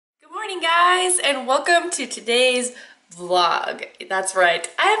morning, guys, and welcome to today's vlog. That's right,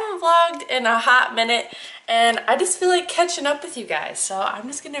 I haven't vlogged in a hot minute and I just feel like catching up with you guys, so I'm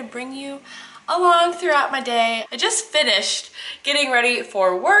just gonna bring you along throughout my day. I just finished getting ready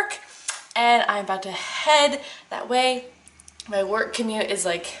for work and I'm about to head that way. My work commute is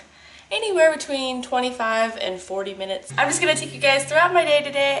like anywhere between 25 and 40 minutes. I'm just gonna take you guys throughout my day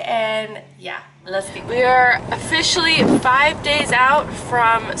today, and yeah, let's get. We are officially 5 days out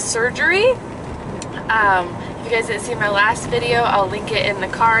from surgery. If you guys didn't see my last video, I'll link it in the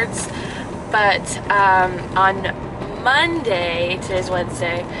cards. But on Monday, today's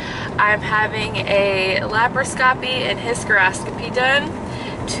Wednesday, I'm having a laparoscopy and hysteroscopy done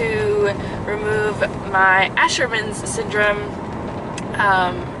to remove my Asherman's syndrome,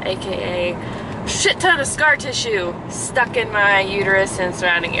 aka shit ton of scar tissue stuck in my uterus and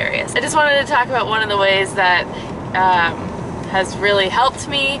surrounding areas. I just wanted to talk about one of the ways that has really helped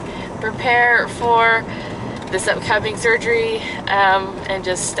me prepare for this upcoming surgery and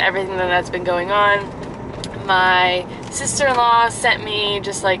just everything that's been going on. My sister-in-law sent me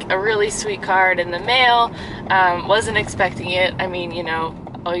just like a really sweet card in the mail. Wasn't expecting it. I mean, you know,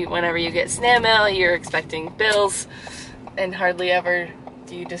 whenever you get snail mail, you're expecting bills, and hardly ever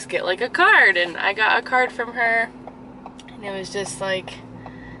do you just get like a card. And I got a card from her and it was just like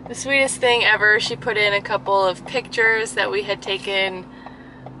the sweetest thing ever. She put in a couple of pictures that we had taken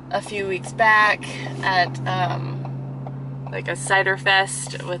a few weeks back at like a cider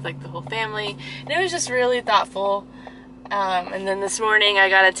fest with like the whole family, and it was just really thoughtful. And then this morning I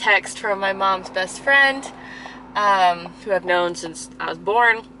got a text from my mom's best friend, who I've known since I was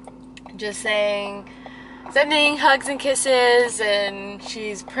born, just sending hugs and kisses, and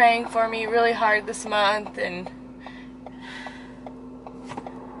she's praying for me really hard this month. And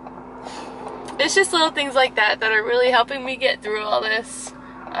it's just little things like that that are really helping me get through all this.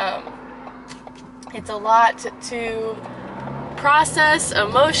 It's a lot to process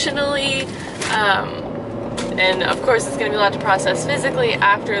emotionally, and of course it's going to be a lot to process physically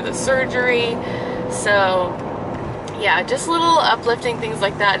after the surgery. So yeah, just little uplifting things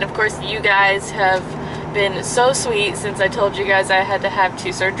like that. And of course you guys have been so sweet since I told you guys I had to have 2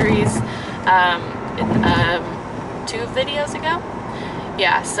 surgeries 2 videos ago.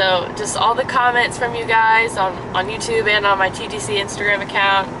 Yeah, so just all the comments from you guys on YouTube and on my TTC Instagram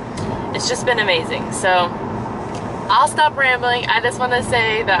account, it's just been amazing. So I'll stop rambling. I just want to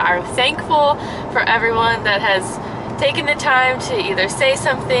say that I'm thankful for everyone that has taken the time to either say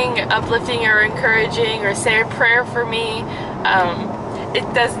something uplifting or encouraging or say a prayer for me.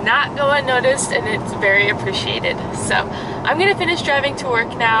 It does not go unnoticed, and it's very appreciated. So I'm gonna finish driving to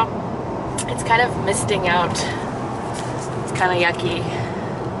work now. It's kind of misting out. It's kind of yucky,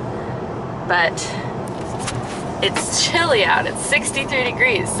 but it's chilly out. It's 63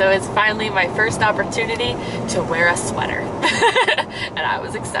 degrees, so it's finally my first opportunity to wear a sweater. And I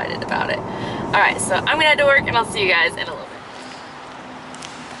was excited about it. Alright, so I'm gonna head to work and I'll see you guys in a little bit.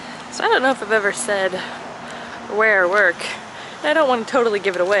 So I don't know if I've ever said where I work. I don't want to totally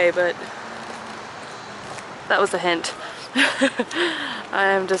give it away, but that was a hint.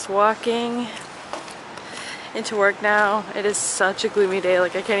 I'm just walking into work now. It is such a gloomy day,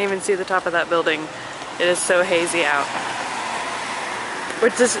 like I can't even see the top of that building. It is so hazy out.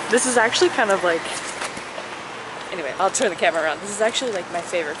 Which this is actually kind of like, anyway, I'll turn the camera around. This is actually like my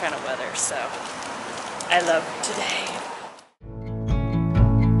favorite kind of weather, so I love today.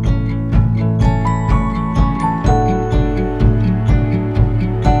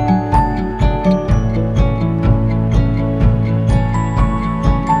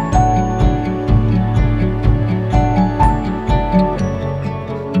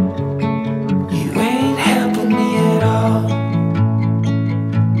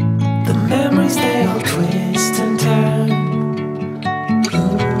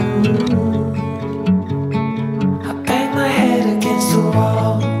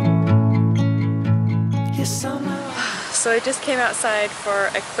 So I just came outside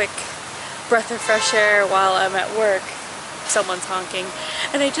for a quick breath of fresh air while I'm at work. Someone's honking.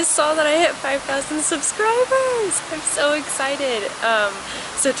 And I just saw that I hit 5,000 subscribers! I'm so excited.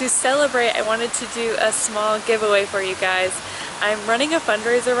 So to celebrate, I wanted to do a small giveaway for you guys. I'm running a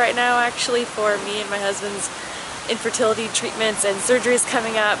fundraiser right now actually for me and my husband's infertility treatments and surgeries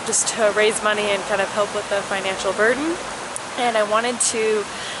coming up, just to raise money and kind of help with the financial burden. And I wanted to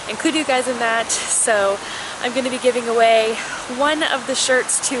include you guys in that, so I'm going to be giving away one of the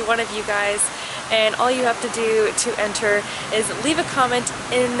shirts to one of you guys, and all you have to do to enter is leave a comment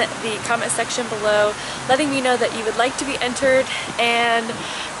in the comment section below letting me know that you would like to be entered, and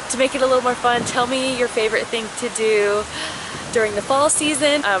to make it a little more fun, tell me your favorite thing to do during the fall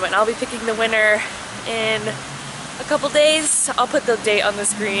season, and I'll be picking the winner in a couple days. I'll put the date on the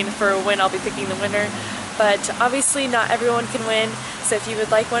screen for when I'll be picking the winner, but obviously not everyone can win. So if you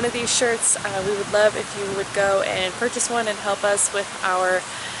would like one of these shirts, we would love if you would go and purchase one and help us with our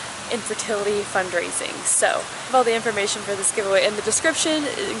infertility fundraising. So I have all the information for this giveaway in the description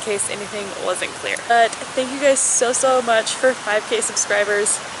in case anything wasn't clear. But thank you guys so much for 5K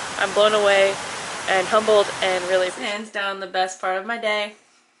subscribers. I'm blown away and humbled and really hands down the best part of my day.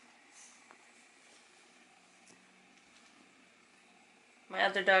 My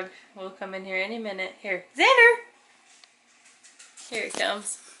other dog will come in here any minute. Here, Xander! Here he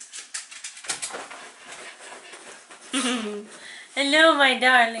comes. Hello, my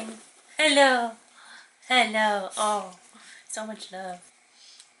darling. Hello. Hello. Oh, so much love.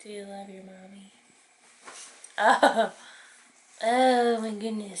 Do you love your mommy? Oh. Oh, my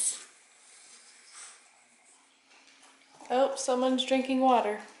goodness. Oh, someone's drinking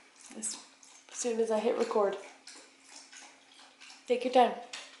water. As soon as I hit record. Take your time.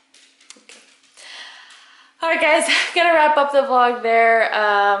 Okay. Alright guys, gonna wrap up the vlog there.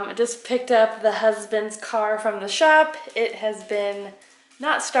 Just picked up the husband's car from the shop. It has been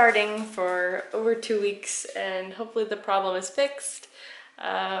not starting for over 2 weeks and hopefully the problem is fixed.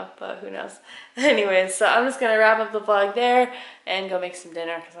 But who knows. Anyways, so I'm just gonna wrap up the vlog there and go make some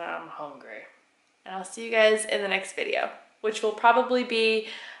dinner because I'm hungry. And I'll see you guys in the next video, which will probably be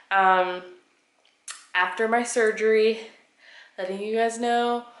after my surgery, letting you guys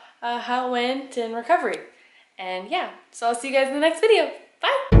know how it went in recovery. And yeah, so I'll see you guys in the next video.